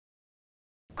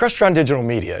Crestron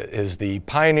DigitalMedia is the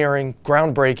pioneering,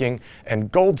 groundbreaking,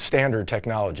 and gold standard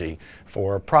technology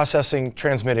for processing,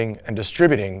 transmitting, and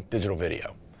distributing digital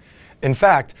video. In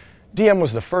fact, DM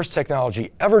was the first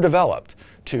technology ever developed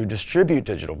to distribute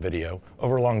digital video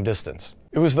over long distance.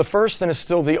 It was the first and is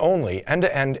still the only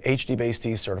end-to-end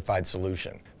HDBaseT certified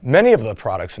solution. Many of the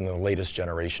products in the latest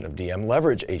generation of DM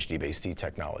leverage HDBaseT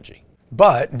technology.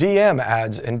 But DM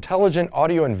adds intelligent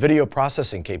audio and video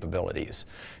processing capabilities,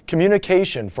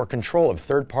 communication for control of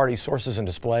third-party sources and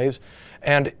displays,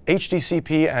 and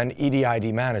HDCP and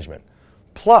EDID management.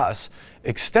 Plus,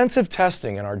 extensive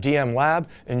testing in our DM lab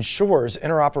ensures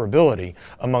interoperability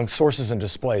among sources and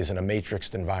displays in a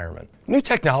matrixed environment. New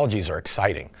technologies are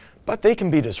exciting, but they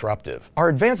can be disruptive. Our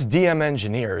advanced DM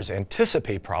engineers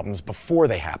anticipate problems before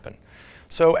they happen.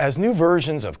 So as new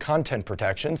versions of content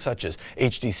protection, such as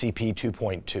HDCP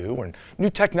 2.2, and new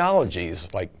technologies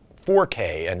like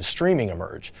 4K and streaming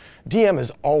emerge, DM is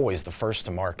always the first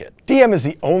to market. DM is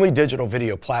the only digital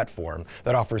video platform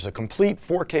that offers a complete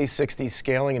 4K 60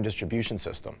 scaling and distribution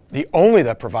system. The only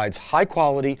that provides high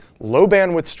quality, low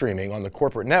bandwidth streaming on the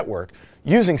corporate network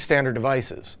using standard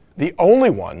devices. The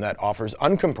only one that offers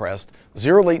uncompressed,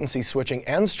 zero latency switching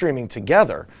and streaming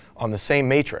together on the same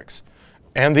matrix.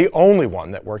 And the only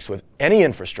one that works with any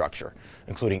infrastructure,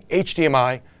 including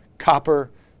HDMI, copper,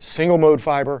 single-mode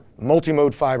fiber,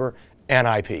 multi-mode fiber, and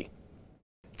IP.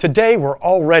 Today, we're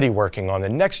already working on the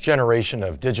next generation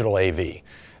of digital AV,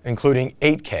 including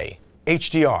 8K,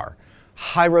 HDR,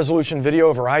 high-resolution video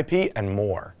over IP, and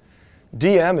more.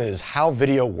 DM is how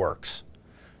video works.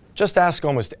 Just ask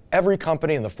almost every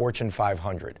company in the Fortune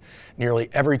 500, nearly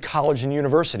every college and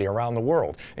university around the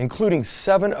world, including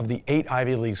 7 of the 8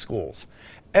 Ivy League schools,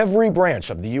 every branch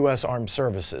of the U.S. Armed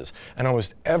Services, and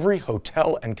almost every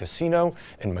hotel and casino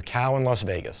in Macau and Las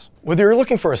Vegas. Whether you're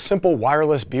looking for a simple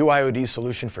wireless BYOD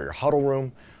solution for your huddle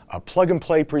room, a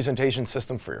plug-and-play presentation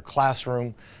system for your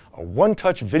classroom, a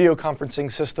one-touch video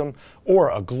conferencing system,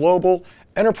 or a global,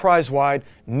 enterprise-wide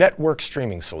network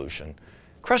streaming solution,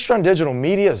 Crestron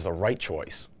DigitalMedia is the right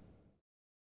choice.